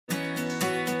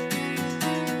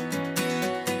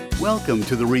Welcome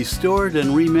to the Restored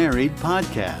and Remarried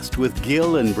podcast with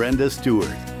Gil and Brenda Stewart.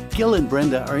 Gil and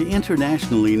Brenda are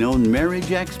internationally known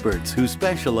marriage experts who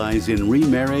specialize in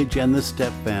remarriage and the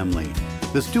step family.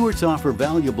 The Stewarts offer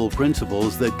valuable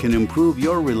principles that can improve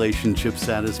your relationship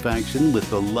satisfaction with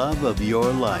the love of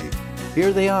your life.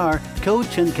 Here they are,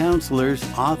 coach and counselors,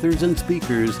 authors and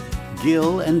speakers,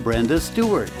 Gil and Brenda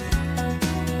Stewart.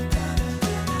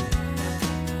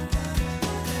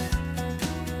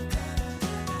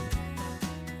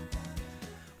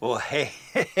 Well,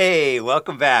 hey,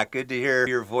 welcome back. Good to hear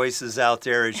your voices out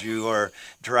there as you are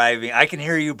driving. I can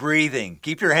hear you breathing.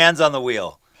 Keep your hands on the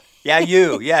wheel. Yeah,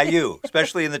 you,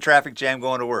 especially in the traffic jam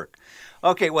going to work.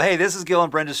 Okay, well, hey, this is Gil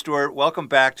and Brenda Stewart. Welcome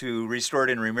back to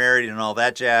Restored and Remarried and all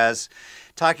that jazz.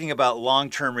 Talking about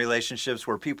long-term relationships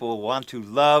where people want to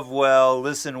love well,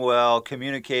 listen well,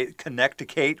 communicate,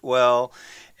 connecticate well.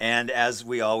 And as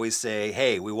we always say,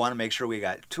 hey, we want to make sure we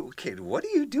got okay, what are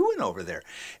you doing over there?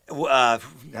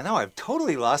 Now I've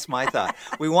totally lost my thought.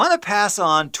 We want to pass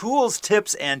on tools,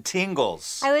 tips, and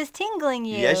tingles. I was tingling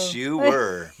you. Yes, you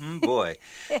were. Boy.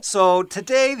 So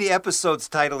today the episode's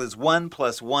title is 1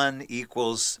 + 1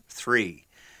 = 3.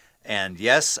 And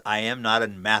yes, I am not a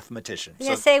mathematician.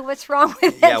 You say what's wrong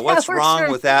with that? Yeah, what's wrong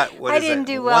with that? I didn't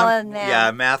do well in math. Yeah,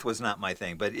 math was not my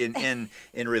thing. But in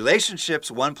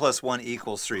relationships, 1 + 1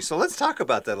 = 3. So let's talk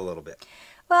about that a little bit.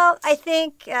 Well, I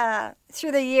think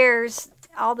through the years,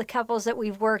 all the couples that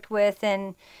we've worked with,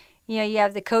 and you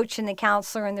have the coach and the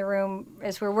counselor in the room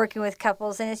as we're working with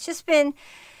couples, and it's just been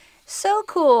so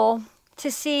cool to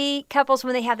see couples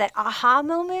when they have that aha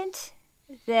moment.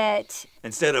 That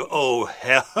instead of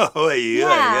yeah,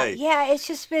 it's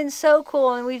just been so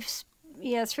cool, and we've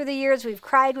through the years we've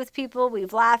cried with people,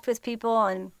 we've laughed with people,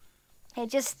 and it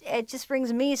just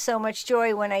brings me so much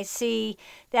joy when I see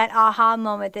that aha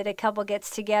moment that a couple gets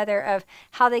together of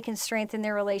how they can strengthen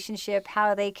their relationship,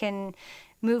 how they can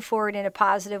move forward in a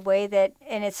positive way.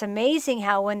 And it's amazing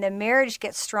how when the marriage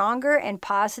gets stronger and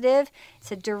positive,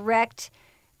 it's a direct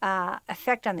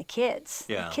effect on the kids.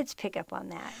 Yeah. The kids pick up on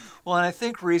that. Well, and I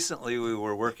think recently we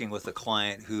were working with a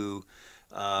client who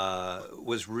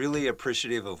was really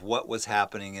appreciative of what was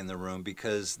happening in the room,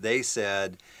 because they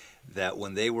said that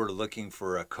when they were looking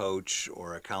for a coach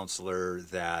or a counselor,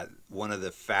 that one of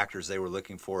the factors they were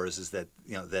looking for is that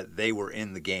that they were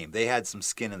in the game. They had some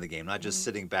skin in the game, not just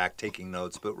sitting back taking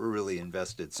notes, but were really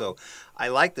invested. So I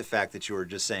like the fact that you were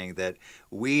just saying that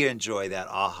we enjoy that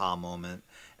aha moment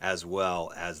as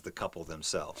well as the couple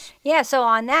themselves. Yeah, so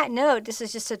on that note, this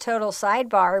is just a total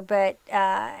sidebar, but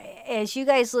as you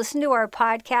guys listen to our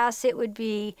podcast, it would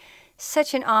be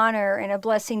such an honor and a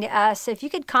blessing to us if you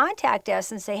could contact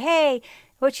us and say, hey,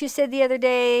 what you said the other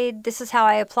day, this is how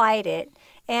I applied it.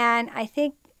 And I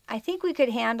think we could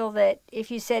handle that if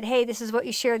you said, hey, this is what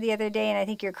you shared the other day, and I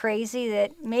think you're crazy,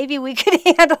 that maybe we could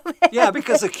handle that. Yeah,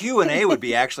 because a Q&A would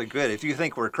be actually good. If you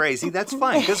think we're crazy, that's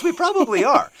fine, because we probably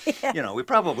are. Yeah. We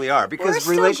probably are. Because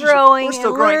we're still growing and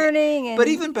learning. But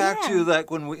even back to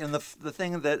like when we in the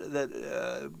thing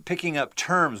that picking up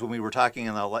terms, when we were talking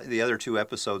in the other two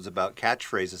episodes about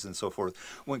catchphrases and so forth,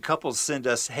 when couples send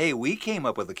us, hey, we came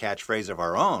up with a catchphrase of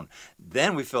our own,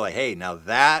 then we feel like, hey, now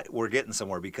that we're getting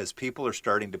somewhere, because people are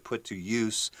starting to put to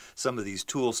use some of these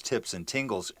tools, tips, and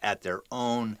tingles at their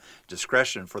own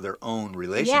discretion for their own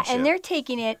relationship. Yeah, and they're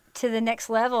taking it to the next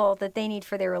level that they need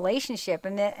for their relationship,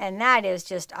 and that is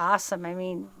just awesome. I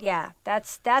mean, yeah,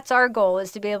 that's our goal,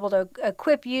 is to be able to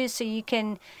equip you so you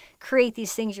can create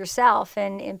these things yourself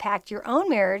and impact your own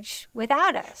marriage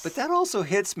without us. But that also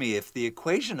hits me. If the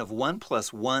equation of 1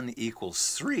 + 1 =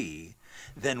 3,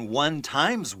 then 1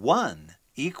 × 1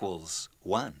 =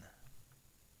 1.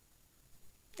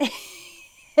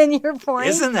 And your point?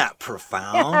 Isn't that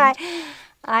profound?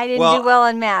 I didn't do well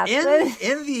in math.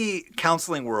 In the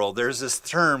counseling world, there's this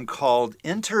term called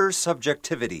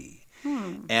intersubjectivity.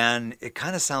 And it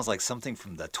kind of sounds like something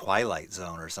from the Twilight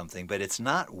Zone or something, but it's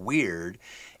not weird.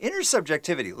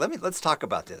 Intersubjectivity, let's talk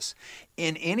about this.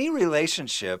 In any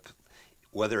relationship,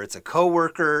 whether it's a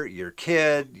coworker, your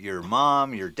kid, your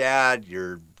mom, your dad,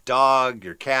 your dog,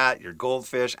 your cat, your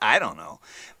goldfish, I don't know.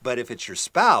 But if it's your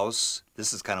spouse,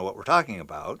 this is kind of what we're talking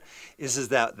about, is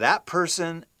that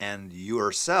person and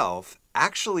yourself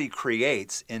actually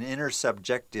creates an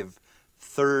intersubjective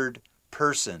third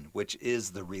person, which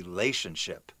is the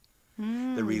relationship.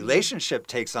 The relationship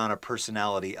takes on a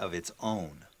personality of its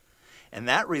own. And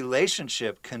that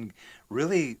relationship can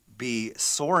really be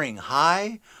soaring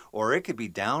high, or it could be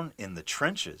down in the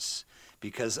trenches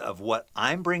because of what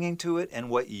I'm bringing to it and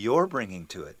what you're bringing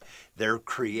to it. There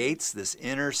creates this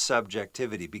inner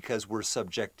subjectivity because we're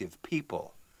subjective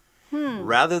people.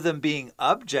 rather than being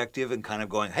objective and kind of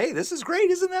going, hey, this is great.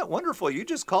 Isn't that wonderful? You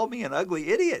just called me an ugly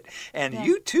idiot. And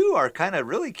you too are kind of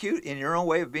really cute in your own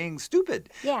way of being stupid.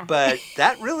 Yeah. But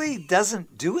that really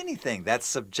doesn't do anything. That's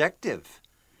subjective.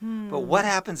 But what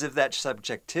happens if that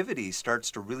subjectivity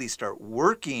starts to really start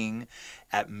working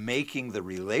at making the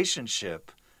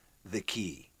relationship the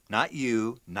key? Not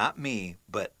you, not me,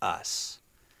 but us.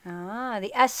 Ah,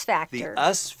 the us factor. The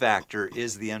us factor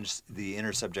is the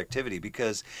intersubjectivity,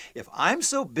 because if I'm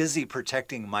so busy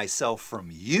protecting myself from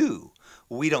you,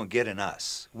 we don't get an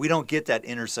us. We don't get that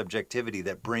intersubjectivity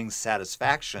that brings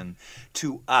satisfaction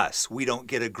to us. We don't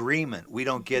get agreement. We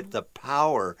don't get the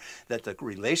power that the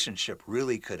relationship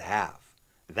really could have.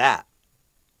 That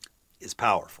is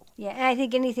powerful. Yeah, and I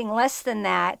think anything less than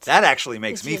that. That actually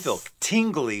makes me feel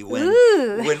tingly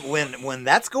when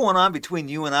that's going on between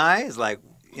you and I. Is like,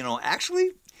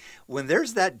 actually, when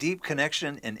there's that deep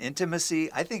connection and intimacy,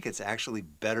 I think it's actually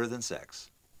better than sex.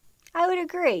 I would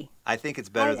agree. I think it's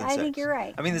better than sex. I think you're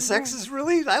right. I mean, the sex is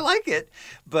really, I like it,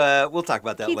 but we'll talk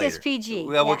about that later. Keep this PG.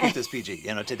 Well, we'll keep this PG.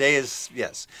 Today is,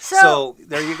 yes. So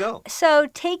there you go. So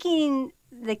taking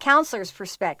the counselor's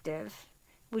perspective,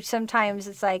 which sometimes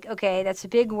it's like, okay, that's a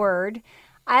big word.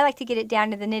 I like to get it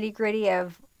down to the nitty-gritty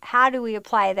of how do we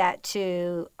apply that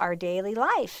to our daily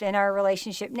life and our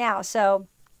relationship now. So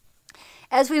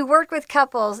as we work with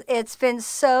couples, it's been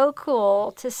so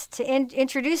cool to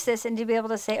introduce this and to be able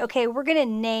to say, okay, we're going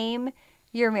to name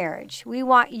your marriage. We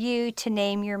want you to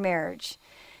name your marriage.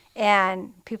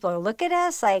 And people are looking at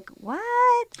us like,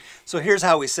 what? So here's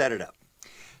how we set it up.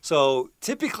 So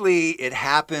typically it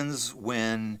happens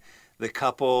when the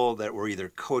couple that we're either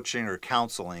coaching or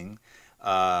counseling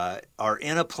are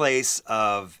in a place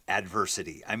of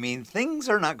adversity. I mean, things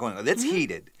are not going well. It's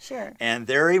heated. Sure. And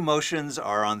their emotions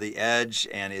are on the edge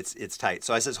and it's tight.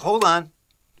 So I says, hold on,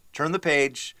 turn the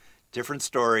page, different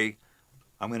story.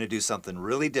 I'm going to do something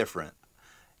really different.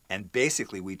 And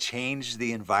basically we change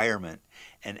the environment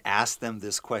and ask them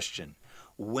this question.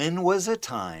 When was a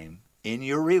time in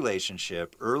your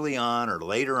relationship, early on or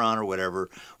later on or whatever,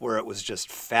 where it was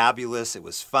just fabulous, it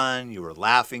was fun, you were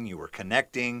laughing, you were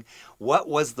connecting? What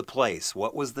was the place?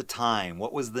 What was the time?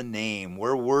 What was the name?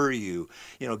 Where were you?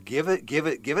 Give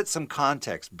it some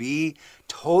context. Be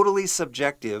totally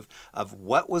subjective of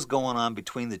what was going on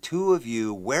between the two of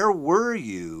you. Where were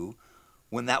you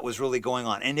when that was really going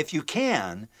on? And if you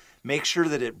can, make sure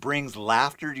that it brings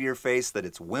laughter to your face, that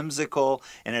it's whimsical,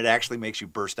 and it actually makes you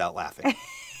burst out laughing.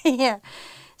 Yeah.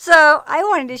 So I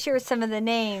wanted to share some of the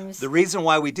names. The reason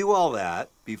why we do all that,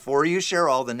 before you share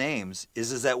all the names,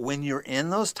 is that when you're in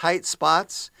those tight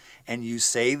spots and you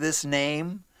say this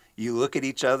name, you look at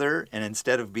each other, and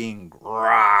instead of being,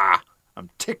 rah,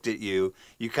 I'm ticked at you,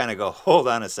 you kind of go, hold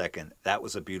on a second, that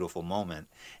was a beautiful moment,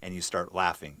 and you start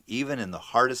laughing. Even in the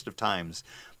hardest of times,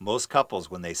 most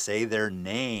couples, when they say their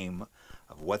name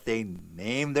of what they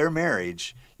name their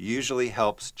marriage, usually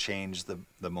helps change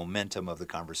the momentum of the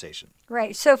conversation.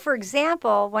 Right. So, for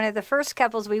example, one of the first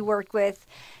couples we worked with,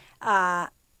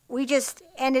 we just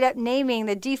ended up naming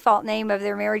the default name of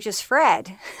their marriage as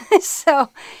Fred. How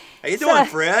you doing,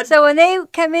 Fred? So when they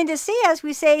come in to see us,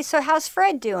 we say, so how's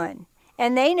Fred doing?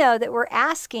 And they know that we're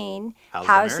asking,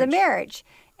 how's the marriage?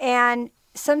 And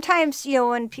sometimes,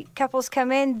 when couples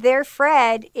come in, their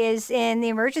Fred is in the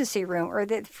emergency room or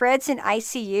that Fred's in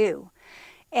ICU.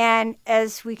 And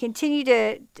as we continue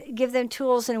to give them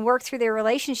tools and work through their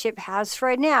relationship, how's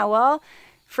Fred now? Well,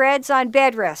 Fred's on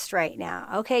bed rest right now.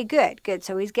 Okay, good.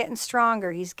 So he's getting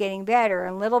stronger. He's getting better,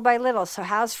 and little by little. So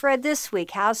how's Fred this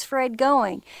week? How's Fred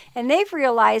going? And they've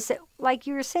realized that, like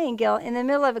you were saying, Gil, in the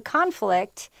middle of a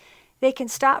conflict, they can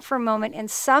stop for a moment and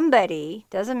somebody,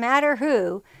 doesn't matter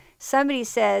who, somebody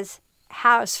says,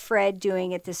 how's Fred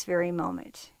doing at this very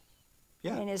moment?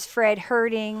 Yeah. And is Fred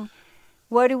hurting?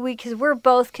 Because we're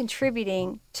both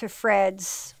contributing to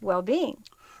Fred's well-being.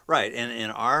 Right. And in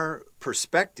our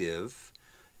perspective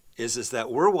is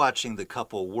that we're watching the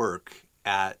couple work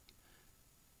at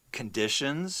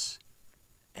conditions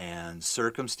and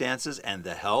circumstances and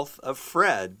the health of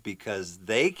Fred, because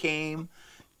they came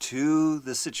to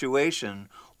the situation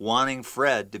wanting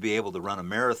Fred to be able to run a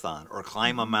marathon or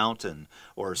climb a mountain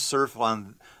or surf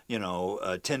on, a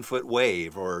 10-foot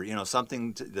wave or,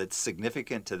 something that's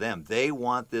significant to them. They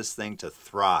want this thing to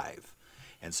thrive.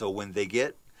 And so when they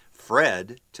get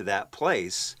Fred to that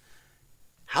place,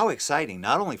 how exciting,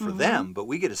 not only for them, but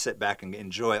we get to sit back and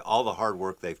enjoy all the hard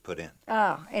work they've put in.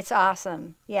 Oh, it's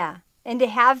awesome. Yeah. And to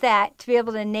have that, to be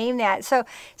able to name that. So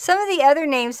some of the other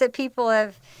names that people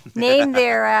have named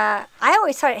their, I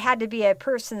always thought it had to be a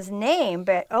person's name,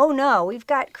 but oh no, we've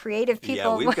got creative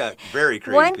people. Yeah, we've got very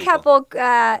creative One people. couple,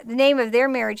 the name of their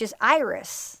marriage is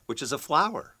Iris. Which is a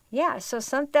flower. Yeah, so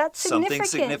that's significant,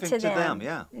 Something to them.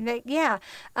 Yeah. Yeah.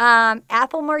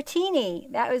 Apple Martini.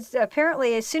 That was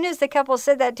apparently, as soon as the couple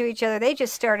said that to each other, they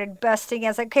just started busting. I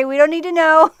was like, okay, we don't need to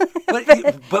know.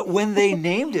 But when they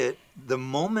named it, the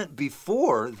moment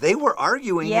before, they were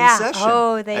arguing in Yeah. session.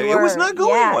 Oh, they were. It was not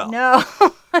going well. No.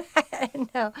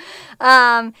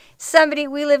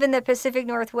 We live in the Pacific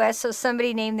Northwest, so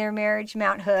somebody named their marriage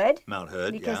Mount Hood. Mount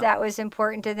Hood, because yeah. that was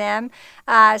important to them.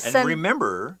 And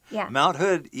remember, Yeah. Mount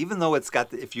Hood, even though it's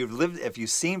got, if you've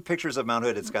seen pictures of Mount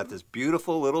Hood, it's got this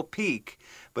beautiful little peak,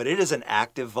 but it is an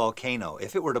active volcano.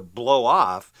 If it were to blow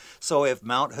off, so if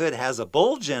Mount Hood has a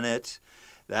bulge in it,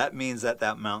 that means that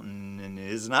mountain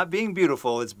is not being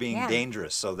beautiful, it's being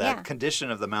dangerous. So that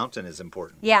condition of the mountain is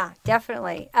important. Yeah,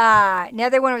 definitely.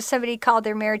 Another one was somebody called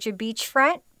their marriage a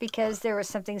beachfront because there was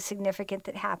something significant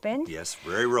that happened. Yes,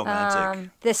 very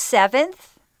romantic. The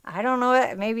seventh, I don't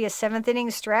know, maybe a seventh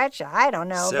inning stretch. I don't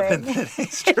know. Seventh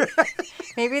inning stretch.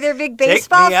 Maybe they're big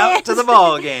baseball Take me out fans. to the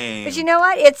ball game. But you know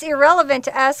what? It's irrelevant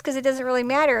to us because it doesn't really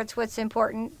matter. It's what's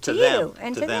important to you them.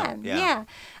 and To to them, them. yeah.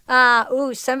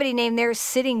 Somebody named theirs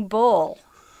Sitting Bull.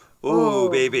 Ooh,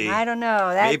 baby. I don't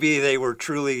know. Maybe they were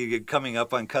truly coming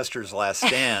up on Custer's last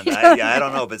stand. I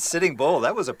don't know. But Sitting Bull,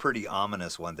 that was a pretty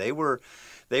ominous one. They were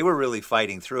really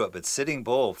fighting through it. But Sitting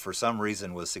Bull, for some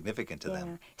reason, was significant to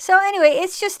them. So anyway,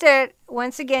 it's just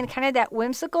once again, kind of that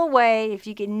whimsical way, if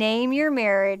you could name your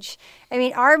marriage. I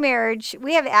mean, our marriage,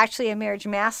 we have actually a marriage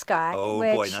mascot. Oh,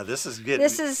 boy. Now, this is getting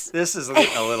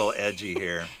a little edgy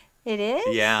here. It is?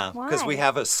 Yeah, because we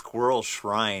have a squirrel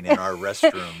shrine in our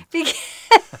restroom. Because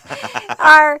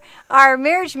our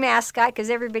marriage mascot,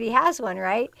 because everybody has one,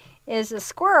 right, is a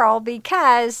squirrel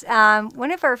because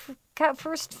one of our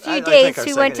first few dates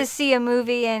we went to see a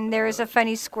movie and there was a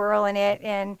funny squirrel in it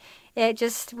and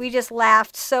we just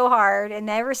laughed so hard. And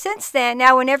ever since then,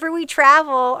 now whenever we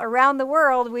travel around the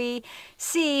world, we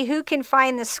see who can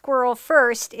find the squirrel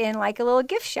first in like a little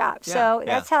gift shop. So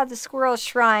that's how the squirrel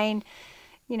shrine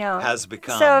has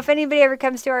become. So if anybody ever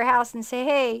comes to our house and say,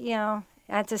 hey,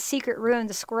 that's a secret room,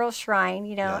 the squirrel shrine,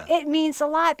 it means a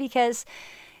lot because,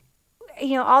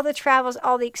 all the travels,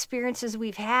 all the experiences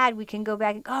we've had, we can go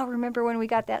back and go, remember when we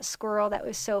got that squirrel? That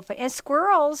was so fun. And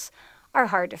squirrels are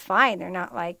hard to find. They're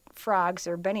not like frogs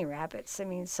or bunny rabbits. I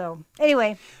mean, so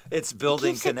anyway. It's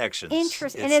building connections.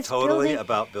 It's totally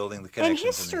about building the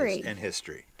connections and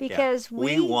history. Because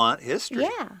we want history.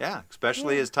 Yeah.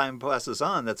 Especially as time passes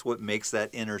on. That's what makes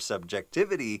that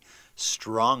intersubjectivity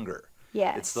stronger.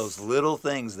 Yes. It's those little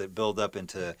things that build up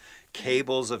into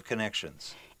cables of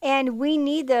connections. And we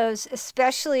need those,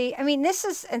 especially, and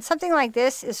something like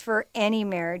this is for any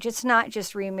marriage. It's not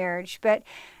just remarriage, but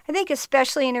I think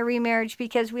especially in a remarriage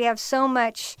because we have so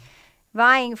much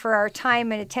vying for our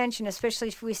time and attention, especially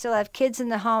if we still have kids in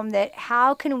the home, that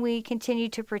how can we continue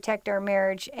to protect our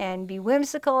marriage and be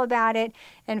whimsical about it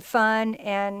and fun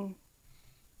and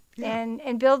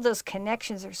build those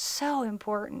connections are so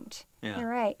important. Yeah. You're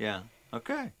right. Yeah.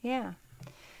 Okay. Yeah.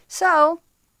 So,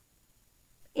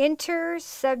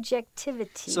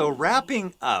 intersubjectivity. So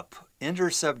wrapping up,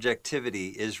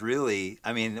 intersubjectivity is really,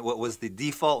 what was the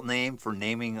default name for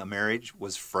naming a marriage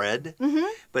was Fred. Mm-hmm.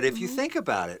 But if you think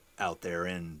about it out there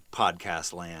in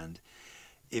podcast land,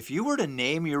 if you were to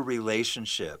name your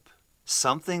relationship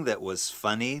something that was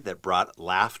funny, that brought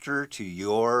laughter to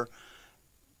your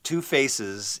two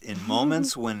faces in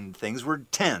moments when things were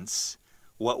tense,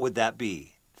 what would that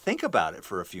be? Think about it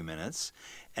for a few minutes.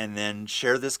 And then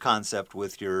share this concept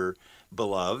with your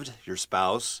beloved, your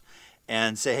spouse,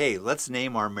 and say, hey, let's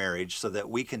name our marriage so that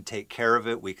we can take care of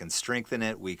it, we can strengthen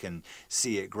it, we can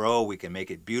see it grow, we can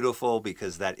make it beautiful,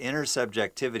 because that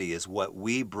intersubjectivity is what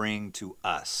we bring to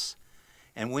us.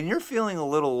 And when you're feeling a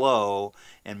little low,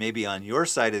 and maybe on your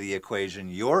side of the equation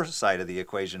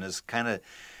is kind of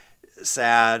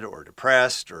sad or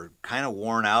depressed or kind of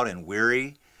worn out and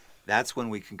weary, that's when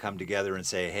we can come together and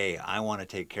say, hey, I want to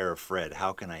take care of Fred.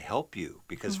 How can I help you?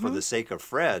 Because for the sake of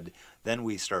Fred, then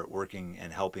we start working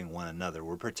and helping one another.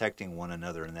 We're protecting one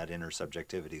another in that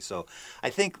intersubjectivity. So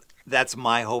I think that's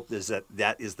my hope, is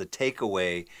that is the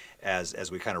takeaway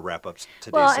as we kind of wrap up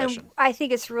today's session. And I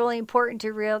think it's really important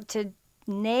to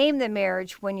name the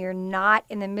marriage when you're not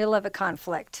in the middle of a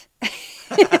conflict.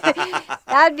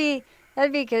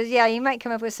 That'd be because, yeah, you might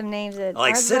come up with some names that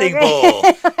Like aren't so Sitting great. Bull.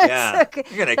 Yeah. So good.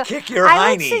 You're going to kick your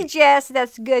I would hiney. suggest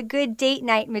that's good date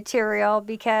night material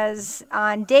because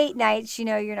on date nights,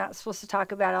 you're not supposed to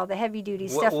talk about all the heavy duty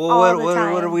stuff all the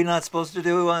time. What are we not supposed to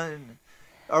do?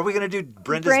 Are we going to do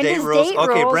Brenda's date Brenda's rules? date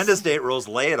Okay, rules. Brenda's date rules.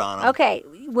 Lay it on them. Okay,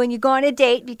 when you go on a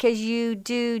date, because you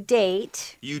do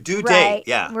date. You do right, date,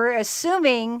 yeah. We're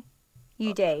assuming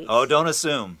you date. Oh, don't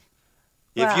assume.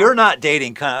 If Well- you're not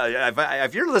dating,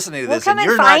 if you're listening to We'll this come and and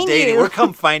you're not find dating, you. we'll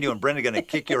come find you and Brenda going to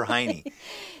kick your hiney.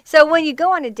 So when you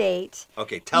go on a date,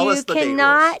 Okay, tell us the date you rules.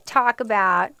 cannot talk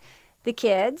about the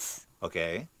kids,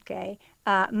 Okay. okay,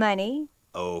 money,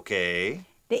 Okay.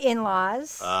 the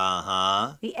in-laws,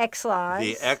 Uh-huh. the ex-laws,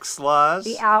 The ex-laws.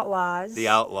 the outlaws, The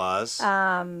outlaws.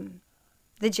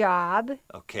 the job.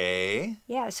 Okay.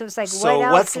 Yeah, so it's like, So what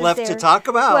else what's is left there? to talk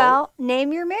about? Well,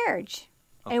 name your marriage.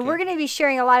 And Okay. we're going to be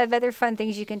sharing a lot of other fun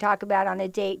things you can talk about on a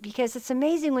date because it's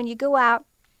amazing when you go out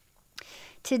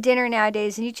to dinner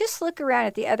nowadays and you just look around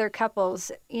at the other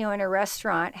couples, in a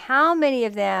restaurant, how many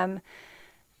of them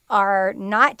are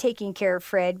not taking care of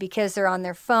Fred because they're on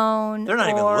their phone. They're not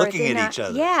even or looking they're at not- each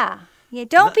other. Yeah. Yeah.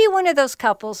 Don't be one of those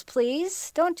couples,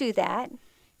 please. Don't do that.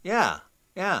 Yeah.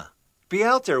 Yeah. Be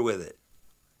out there with it.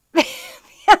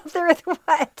 Out there with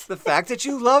what? The fact that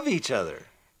you love each other.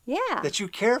 Yeah. That you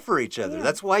care for each other. Yeah.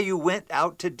 That's why you went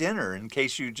out to dinner in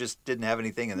case you just didn't have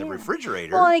anything in the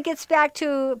refrigerator. Well, and it gets back to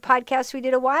a podcast we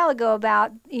did a while ago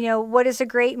about, what does a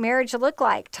great marriage look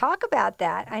like? Talk about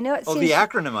that. I know it Oh, seems the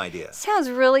acronym idea. sounds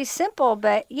really simple,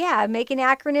 but yeah, make an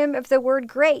acronym of the word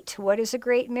great. What does a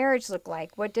great marriage look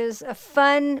like? What does a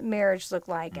fun marriage look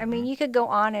like? I mean, you could go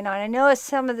on and on. I know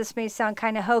some of this may sound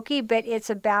kind of hokey, but it's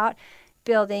about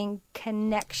building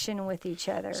connection with each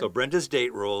other. So Brenda's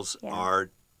date rules Yeah. are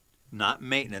not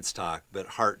maintenance talk, but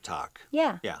heart talk.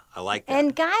 yeah. Yeah, I like that.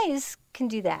 And guys can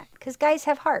do that because guys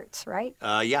have hearts, right?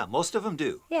 Yeah, most of them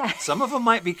do. Yeah. Some of them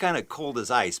might be kind of cold as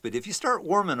ice, but if you start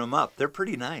warming them up, they're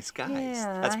pretty nice guys.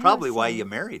 Yeah, That's I probably have why some. you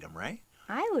married them, right?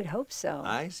 I would hope so.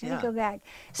 Nice, Let yeah. me go back.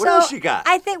 What else you got?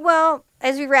 I think, well,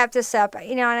 as we wrap this up,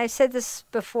 and I've said this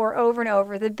before over and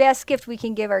over, the best gift we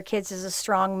can give our kids is a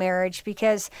strong marriage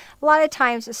because a lot of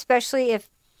times, especially if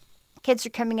kids are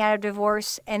coming out of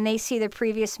divorce and they see their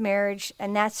previous marriage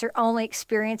and that's their only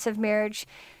experience of marriage,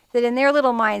 that in their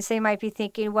little minds they might be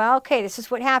thinking, well, okay, this is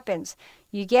what happens.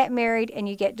 You get married and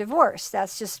you get divorced.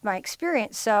 That's just my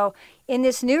experience. So in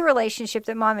this new relationship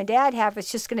that mom and dad have,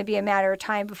 it's just going to be a matter of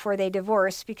time before they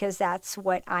divorce because that's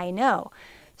what I know.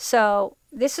 So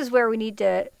this is where we need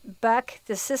to buck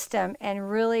the system and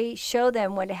really show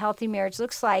them what a healthy marriage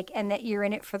looks like and that you're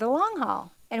in it for the long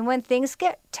haul. And when things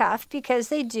get tough, because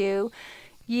they do,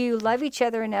 you love each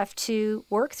other enough to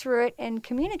work through it and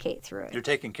communicate through it. You're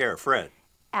taking care of Fred.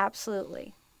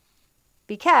 Absolutely.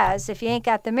 Because if you ain't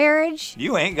got the marriage,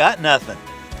 You ain't got nothing.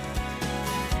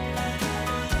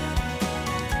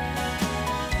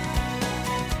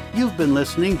 You've been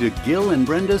listening to Gil and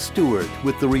Brenda Stewart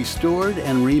with the Restored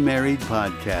and Remarried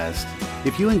podcast.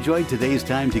 If you enjoyed today's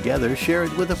time together, share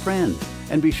it with a friend.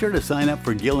 And be sure to sign up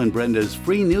for Gil and Brenda's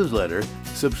free newsletter,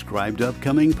 subscribe to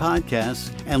upcoming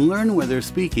podcasts, and learn where they're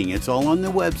speaking. It's all on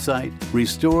their website,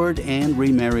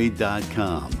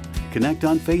 restoredandremarried.com. Connect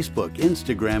on Facebook,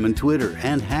 Instagram, and Twitter,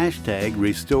 and hashtag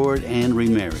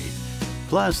restoredandremarried.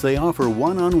 Plus, they offer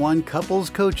one-on-one couples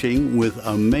coaching with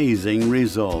amazing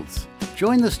results.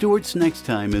 Join the Stewarts next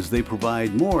time as they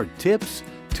provide more tips,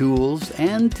 tools,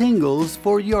 and tingles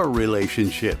for your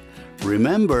relationship.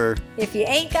 Remember, if you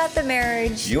ain't got the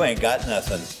marriage, You ain't got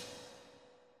nothing.